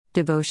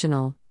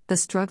Devotional: The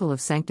Struggle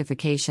of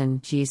Sanctification,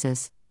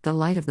 Jesus, the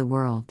Light of the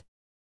World.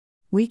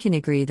 We can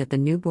agree that the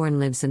newborn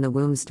lives in the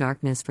womb's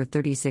darkness for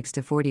 36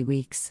 to 40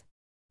 weeks.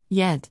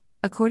 Yet,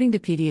 according to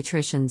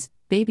pediatricians,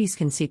 babies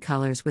can see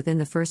colors within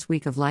the first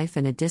week of life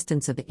and a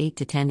distance of 8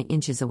 to 10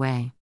 inches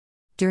away.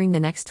 During the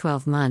next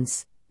 12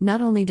 months,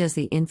 not only does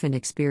the infant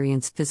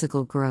experience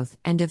physical growth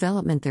and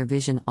development, their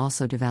vision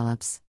also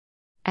develops.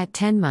 At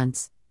 10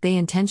 months, they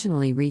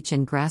intentionally reach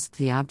and grasp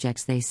the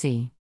objects they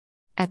see.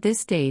 At this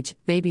stage,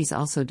 babies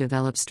also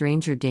develop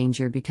stranger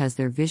danger because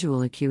their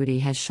visual acuity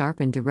has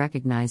sharpened to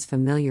recognize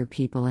familiar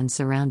people and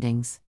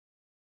surroundings.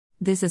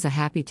 This is a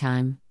happy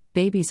time.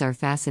 Babies are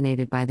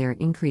fascinated by their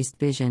increased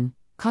vision,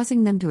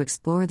 causing them to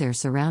explore their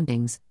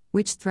surroundings,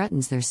 which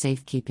threatens their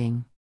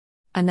safekeeping.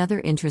 Another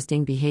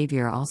interesting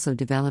behavior also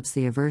develops: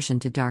 the aversion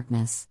to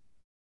darkness.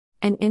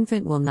 An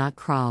infant will not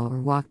crawl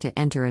or walk to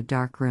enter a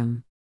dark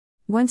room.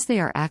 Once they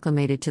are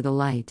acclimated to the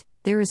light,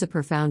 there is a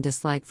profound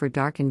dislike for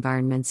dark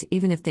environments,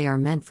 even if they are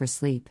meant for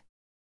sleep.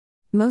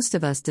 Most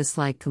of us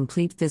dislike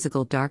complete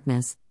physical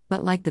darkness,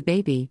 but like the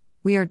baby,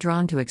 we are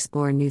drawn to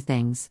explore new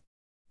things.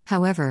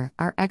 However,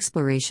 our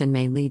exploration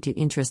may lead to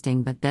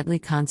interesting but deadly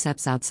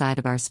concepts outside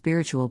of our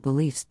spiritual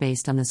beliefs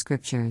based on the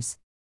scriptures.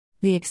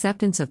 The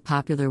acceptance of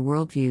popular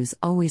worldviews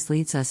always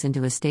leads us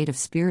into a state of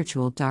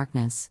spiritual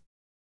darkness.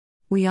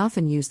 We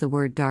often use the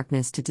word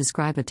darkness to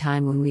describe a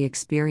time when we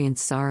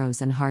experience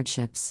sorrows and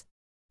hardships.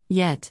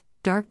 Yet,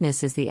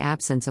 darkness is the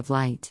absence of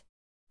light.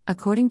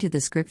 According to the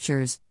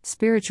scriptures,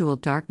 spiritual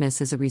darkness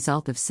is a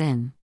result of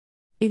sin.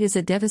 It is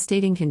a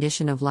devastating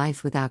condition of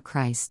life without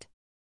Christ.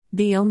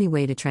 The only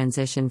way to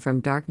transition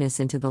from darkness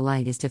into the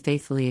light is to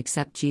faithfully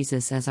accept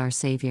Jesus as our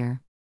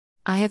Savior.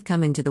 I have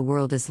come into the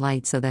world as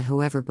light so that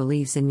whoever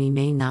believes in me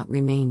may not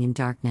remain in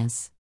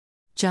darkness.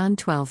 John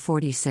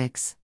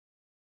 12:46.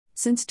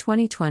 Since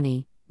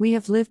 2020, we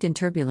have lived in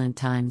turbulent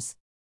times.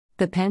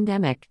 The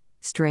pandemic,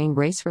 strained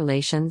race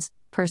relations,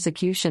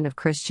 persecution of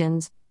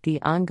Christians,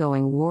 the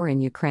ongoing war in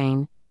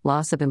Ukraine,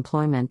 loss of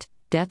employment,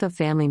 death of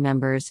family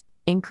members,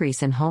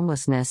 increase in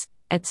homelessness,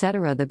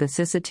 etc. The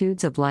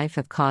vicissitudes of life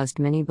have caused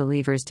many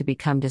believers to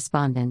become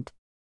despondent.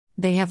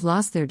 They have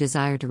lost their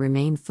desire to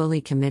remain fully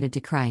committed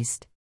to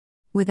Christ.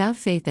 Without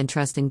faith and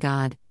trust in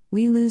God,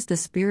 we lose the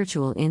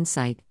spiritual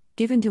insight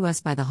given to us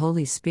by the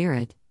Holy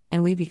Spirit,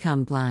 and we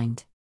become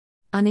blind.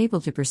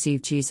 Unable to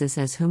perceive Jesus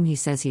as whom he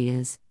says he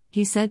is,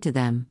 he said to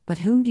them, "But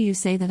whom do you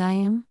say that I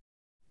am?"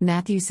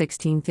 Matthew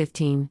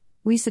 16:15.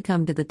 We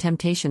succumb to the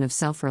temptation of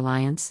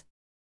self-reliance.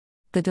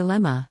 The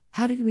dilemma: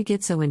 how did we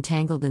get so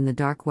entangled in the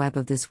dark web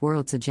of this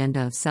world's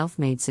agenda of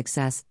self-made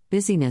success,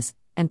 busyness,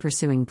 and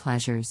pursuing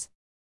pleasures?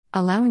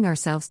 Allowing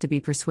ourselves to be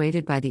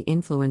persuaded by the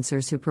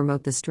influencers who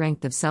promote the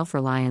strength of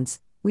self-reliance,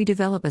 we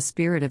develop a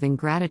spirit of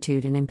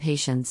ingratitude and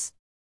impatience.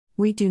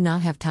 We do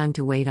not have time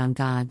to wait on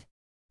God.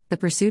 The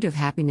pursuit of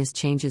happiness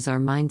changes our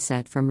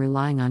mindset from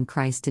relying on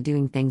Christ to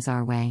doing things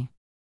our way.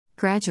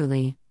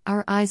 Gradually,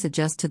 our eyes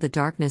adjust to the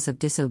darkness of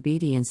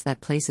disobedience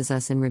that places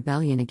us in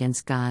rebellion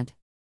against God.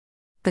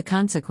 The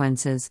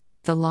consequences: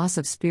 the loss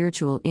of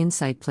spiritual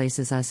insight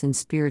places us in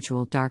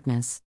spiritual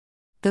darkness.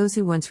 Those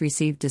who once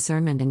received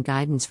discernment and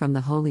guidance from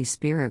the Holy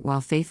Spirit while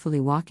faithfully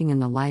walking in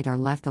the light are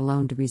left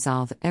alone to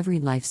resolve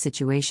every life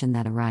situation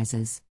that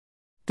arises.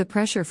 The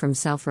pressure from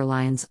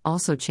self-reliance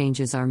also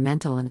changes our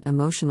mental and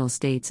emotional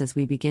states as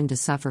we begin to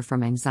suffer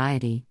from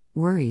anxiety,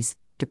 worries,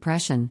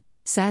 depression,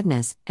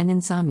 sadness, and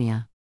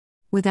insomnia.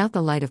 Without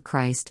the light of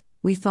Christ,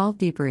 we fall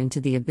deeper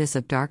into the abyss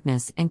of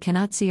darkness and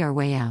cannot see our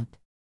way out.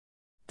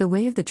 The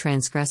way of the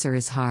transgressor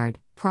is hard,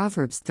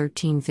 Proverbs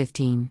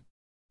 13:15.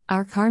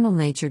 Our carnal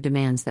nature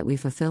demands that we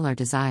fulfill our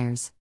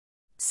desires.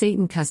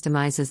 Satan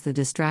customizes the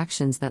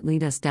distractions that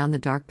lead us down the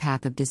dark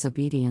path of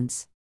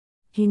disobedience.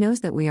 He knows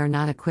that we are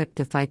not equipped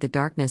to fight the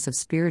darkness of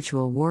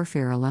spiritual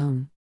warfare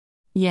alone.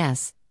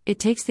 Yes, it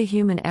takes the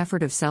human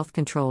effort of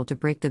self-control to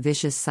break the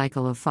vicious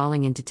cycle of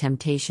falling into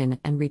temptation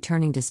and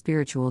returning to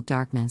spiritual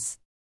darkness.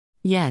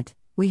 Yet,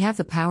 we have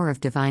the power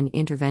of divine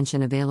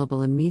intervention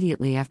available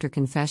immediately after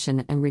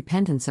confession and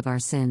repentance of our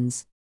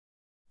sins.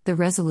 The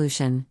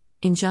resolution: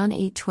 in John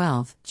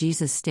 8:12,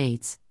 Jesus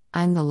states,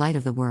 "I am the light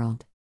of the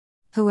world.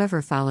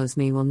 Whoever follows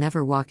me will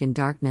never walk in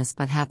darkness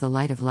but have the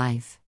light of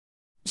life."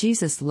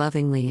 Jesus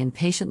lovingly and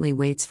patiently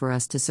waits for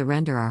us to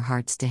surrender our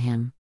hearts to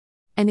him.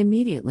 And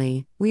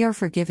immediately, we are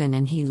forgiven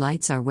and he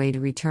lights our way to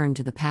return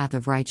to the path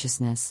of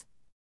righteousness.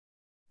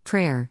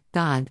 Prayer: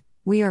 God,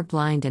 we are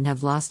blind and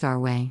have lost our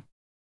way.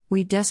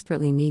 We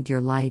desperately need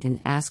your light and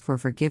ask for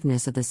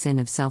forgiveness of the sin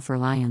of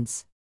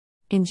self-reliance.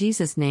 In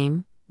Jesus'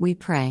 name, we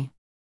pray.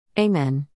 Amen.